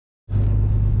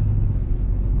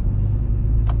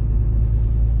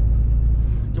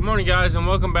morning, guys, and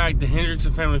welcome back to Hendricks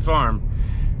and Family Farm.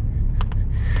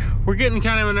 We're getting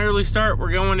kind of an early start.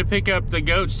 We're going to pick up the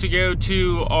goats to go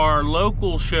to our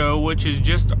local show, which is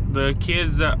just the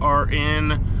kids that are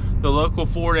in the local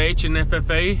 4-H and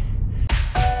FFA.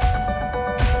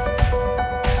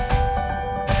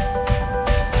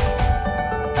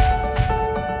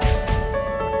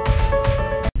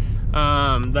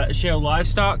 That show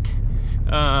livestock.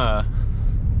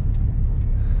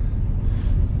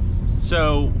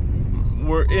 So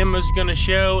Emma's gonna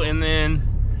show, and then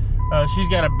she's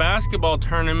got a basketball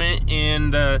tournament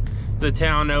in the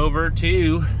town over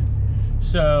too.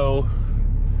 So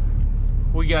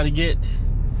we got to get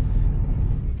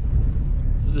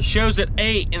the show's at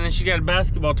 8, and then she got a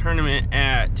basketball tournament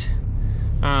at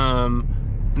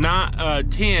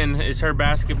 10 is her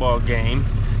basketball game.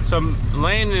 So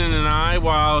Landon and I,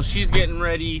 while she's getting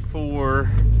ready for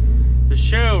the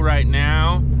show right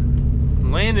now,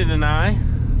 Landon and I,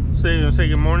 say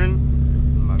good morning.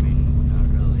 I mean, not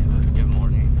really, but good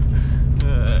morning.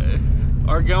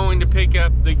 Are going to pick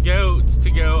up the goats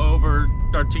to go over,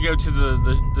 or to go to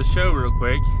the show real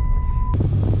quick.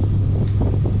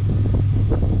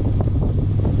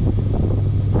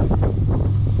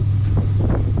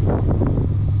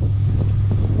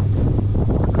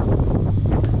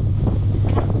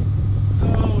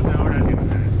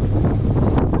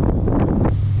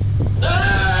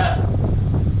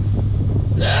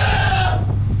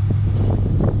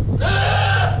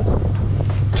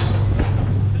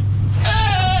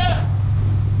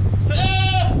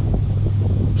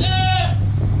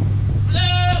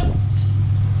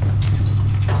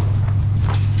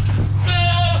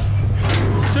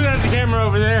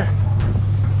 Over there.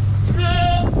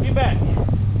 Get back.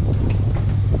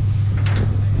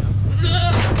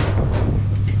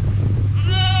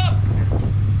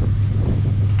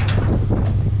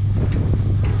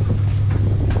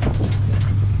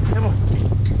 Come on.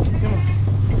 Come on.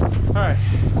 All right.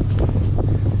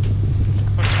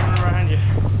 I'm coming behind you.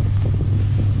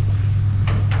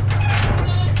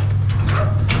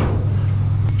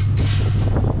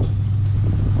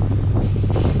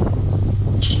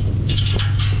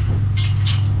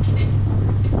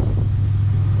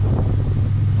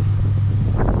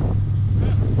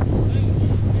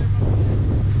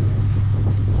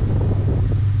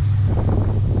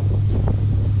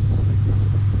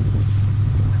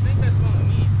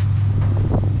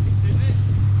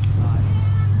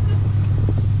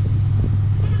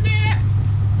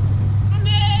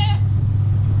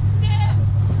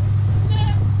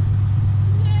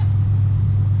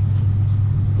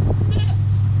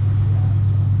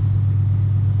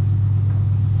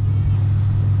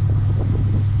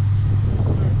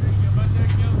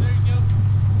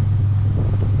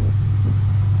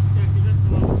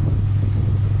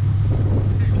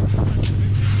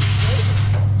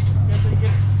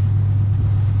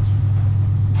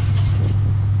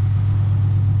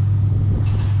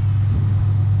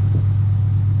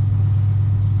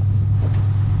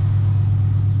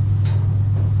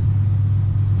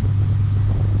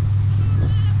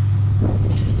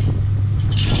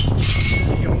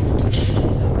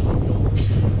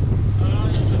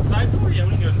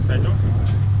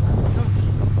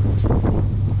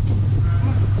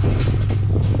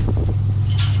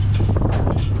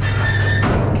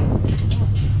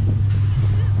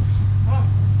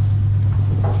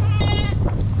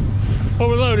 Well,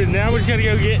 we're loaded now. We just gotta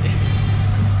go get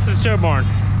to the show barn.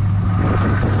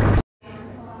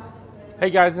 Hey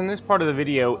guys, in this part of the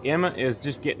video, Emma is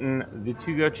just getting the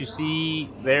 2 goats you see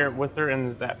there with her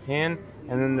in that pen,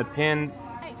 and then the pen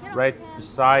right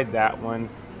beside that one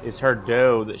is her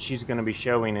doe that she's going to be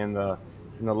showing in the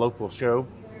local show.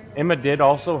 Emma did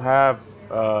also have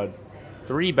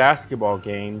 3 basketball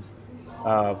games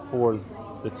for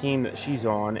the team that she's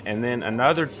on, and then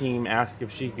another team asked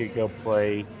if she could go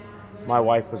play. My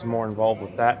wife was more involved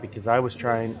with that because I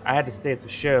had to stay at the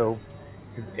show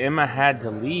because Emma had to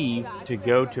leave to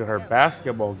go to her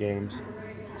basketball games.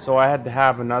 So I had to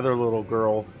have another little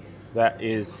girl that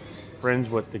is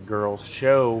friends with the girls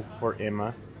show for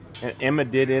Emma. And Emma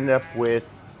did end up with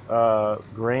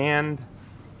Grand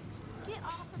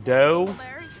Doe,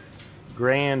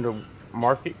 Grand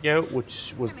Market Goat,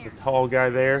 which was the tall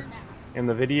guy there in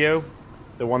the video.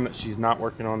 The one that she's not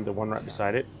working on, the one right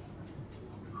beside it.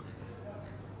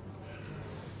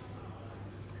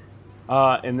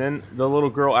 And then the little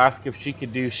girl asked if she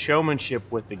could do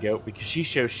showmanship with the goat because she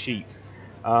shows sheep.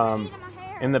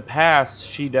 In the past,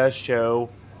 she does show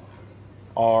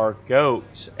our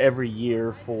goats every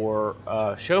year for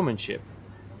showmanship.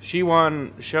 She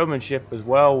won showmanship as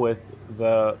well with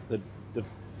the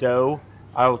doe.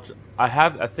 I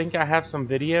I think I have some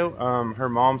video. Her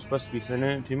mom's supposed to be sending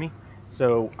it to me,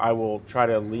 so I will try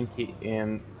to link it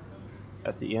in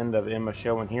at the end of Emma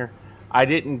showing here. I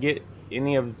didn't get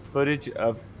any of the footage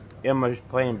of Emma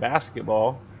playing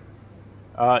basketball.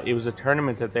 It was a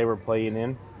tournament that they were playing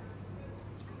in.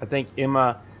 I think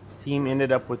Emma's team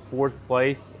ended up with 4th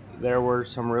place. There were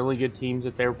some really good teams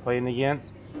that they were playing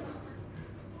against.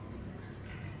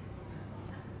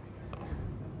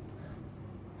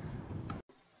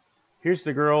 Here's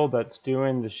the girl that's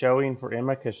doing the showing for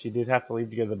Emma, because she did have to leave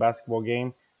to go to the basketball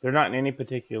game. They're not in any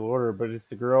particular order, but it's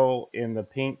the girl in the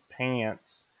pink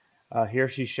pants. Here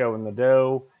she's showing the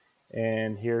dough,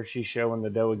 and here she's showing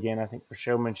the dough again, I think for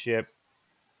showmanship.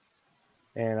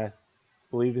 And I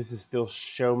believe this is still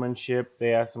showmanship.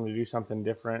 They asked them to do something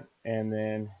different. And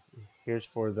then here's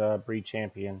for the breed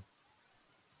champion.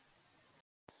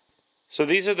 So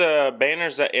these are the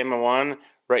banners that Emma won.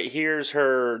 Right here's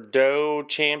her doe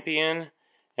champion,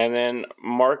 and then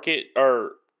market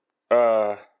or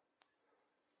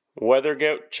weather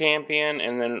goat champion,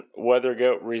 and then weather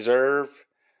goat reserve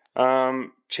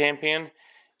champion.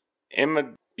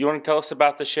 Emma, you want to tell us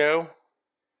about the show?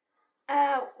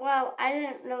 Well, I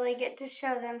didn't really get to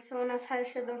show them. Someone else had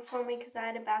to show them for me because I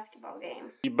had a basketball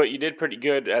game. But you did pretty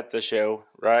good at the show,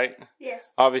 right?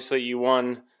 Yes. Obviously, you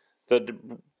won the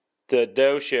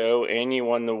doe show, and you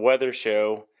won the weather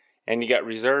show, and you got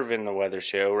reserve in the weather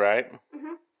show, right?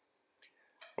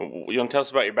 Mm-hmm. You want to tell us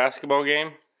about your basketball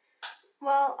game?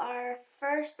 Well, our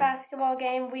first basketball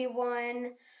game, we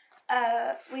won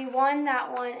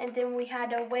that one, and then we had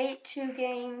to wait 2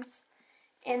 games,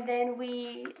 and then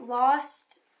we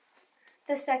lost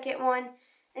the second one,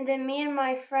 and then me and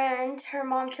my friend, her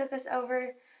mom took us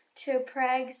over to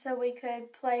Prague so we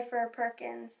could play for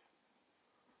Perkins.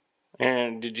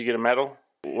 And did you get a medal?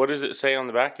 What does it say on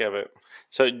the back of it?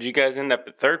 So did you guys end up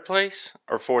at 3rd place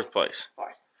or 4th place?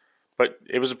 4th. But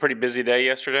it was a pretty busy day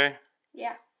yesterday?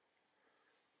 Yeah.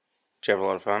 Did you have a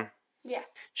lot of fun? Yeah.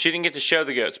 She didn't get to show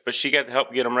the goats, but she got to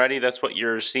help get them ready. That's what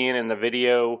you're seeing in the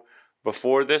video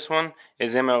before this one,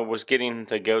 is Emma was getting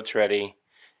the goats ready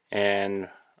and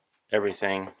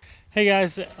everything. Hey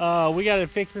guys, we got to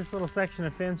fix this little section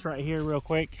of fence right here real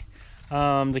quick.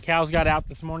 The cows got out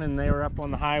this morning and they were up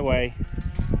on the highway,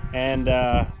 and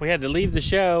we had to leave the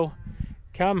show,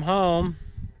 come home,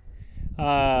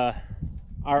 or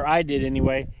I did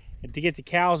anyway, to get the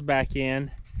cows back in,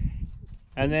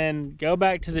 and then go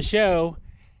back to the show,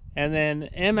 and then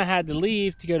Emma had to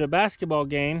leave to go to a basketball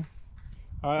game,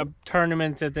 a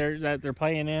tournament that they're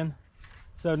playing in.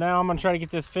 So now I'm gonna try to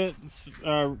get this fence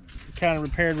kind of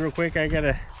repaired real quick. I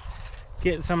gotta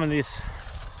get some of this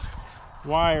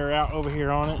wire out over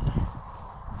here on it,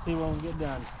 see what we can get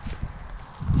done.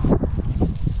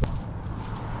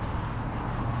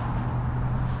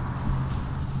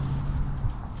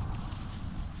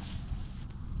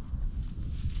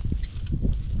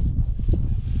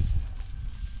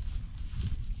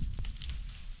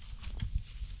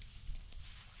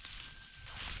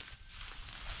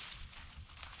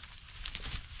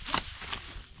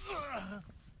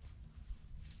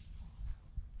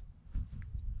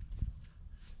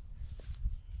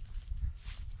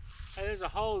 Hey, there's a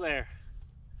hole there.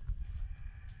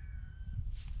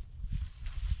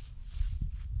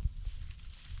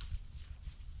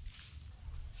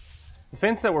 The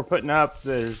fence that we're putting up,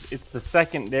 it's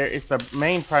the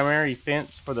main primary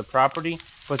fence for the property,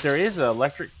 but there is an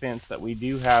electric fence that we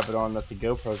do have it on that the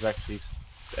GoPro's actually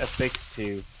affixed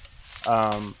to.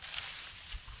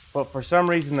 But for some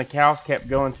reason the cows kept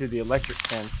going through the electric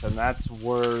fence, and that's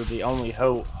where the only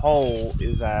hole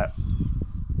is at.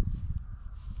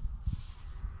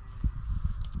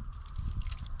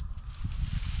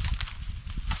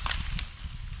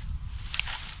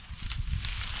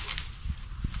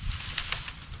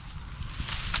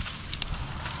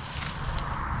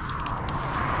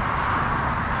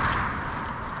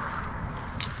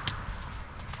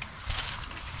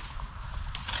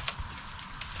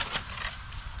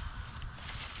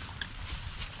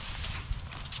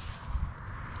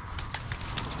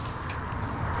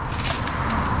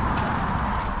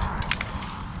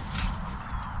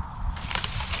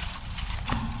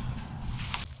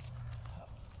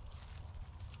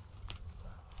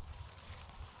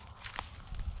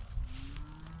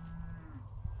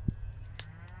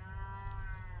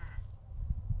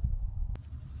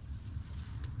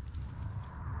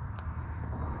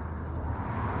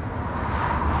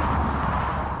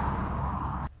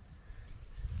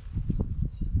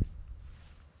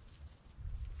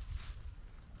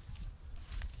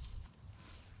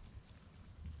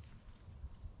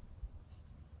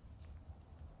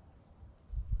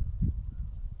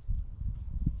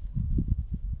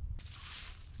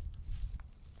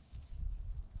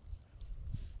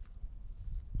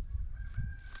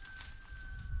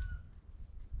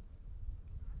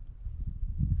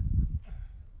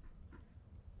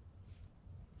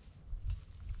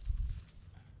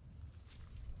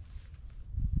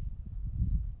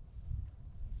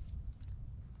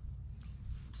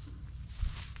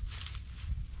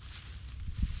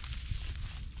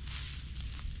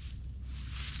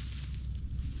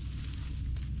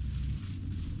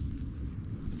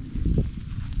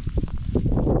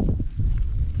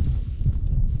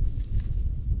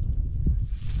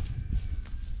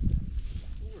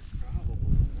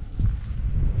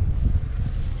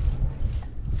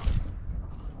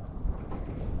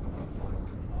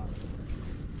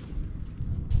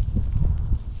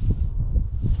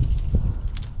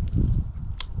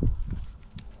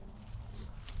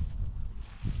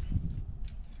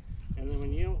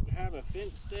 have a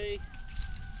fence stay,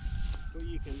 what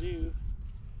you can do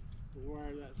is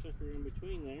wire that sucker in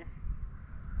between there.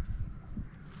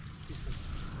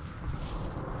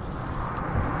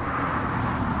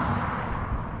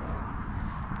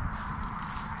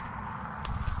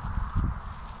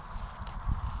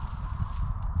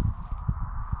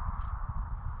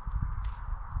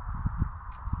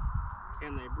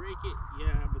 Can they break it?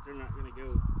 Yeah, but they're not going to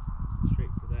go straight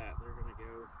for that. They're going to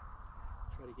go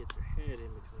try to get their head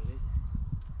in between it.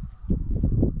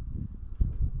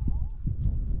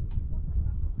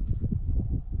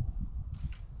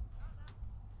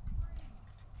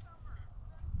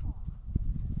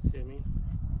 See what I mean?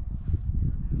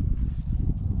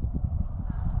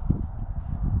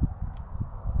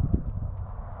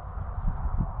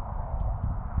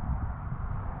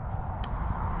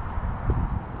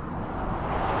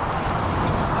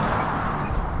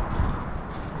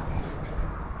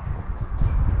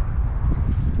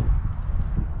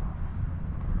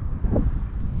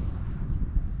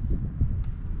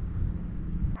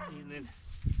 And then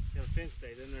you have a fence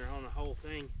stay, then they're on the whole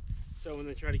thing. So when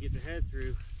they try to get their head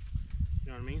through, you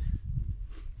know what I mean?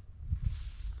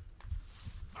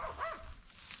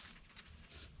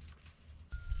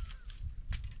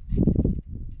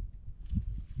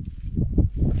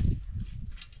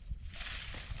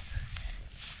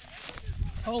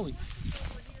 Holy.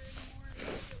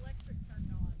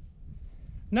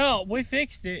 No, we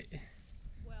fixed it.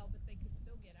 Well, but they could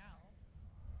still get out.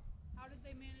 How did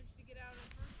they manage to get out in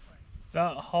the first place? The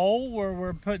hole where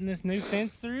we're putting this new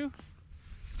fence through?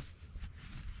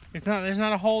 It's not, there's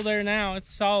not a hole there now,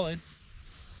 it's solid.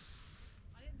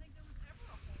 I didn't think there was ever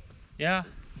a hole. Yeah,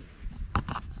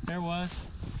 there was.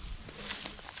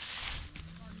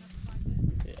 Hard enough to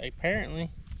find it.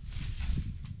 Apparently.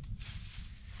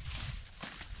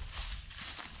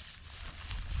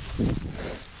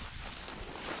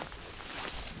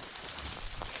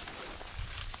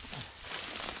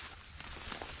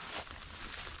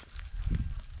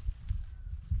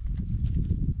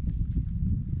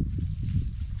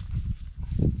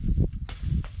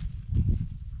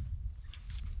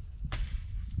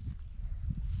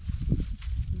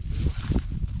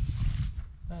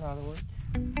 That ought to work.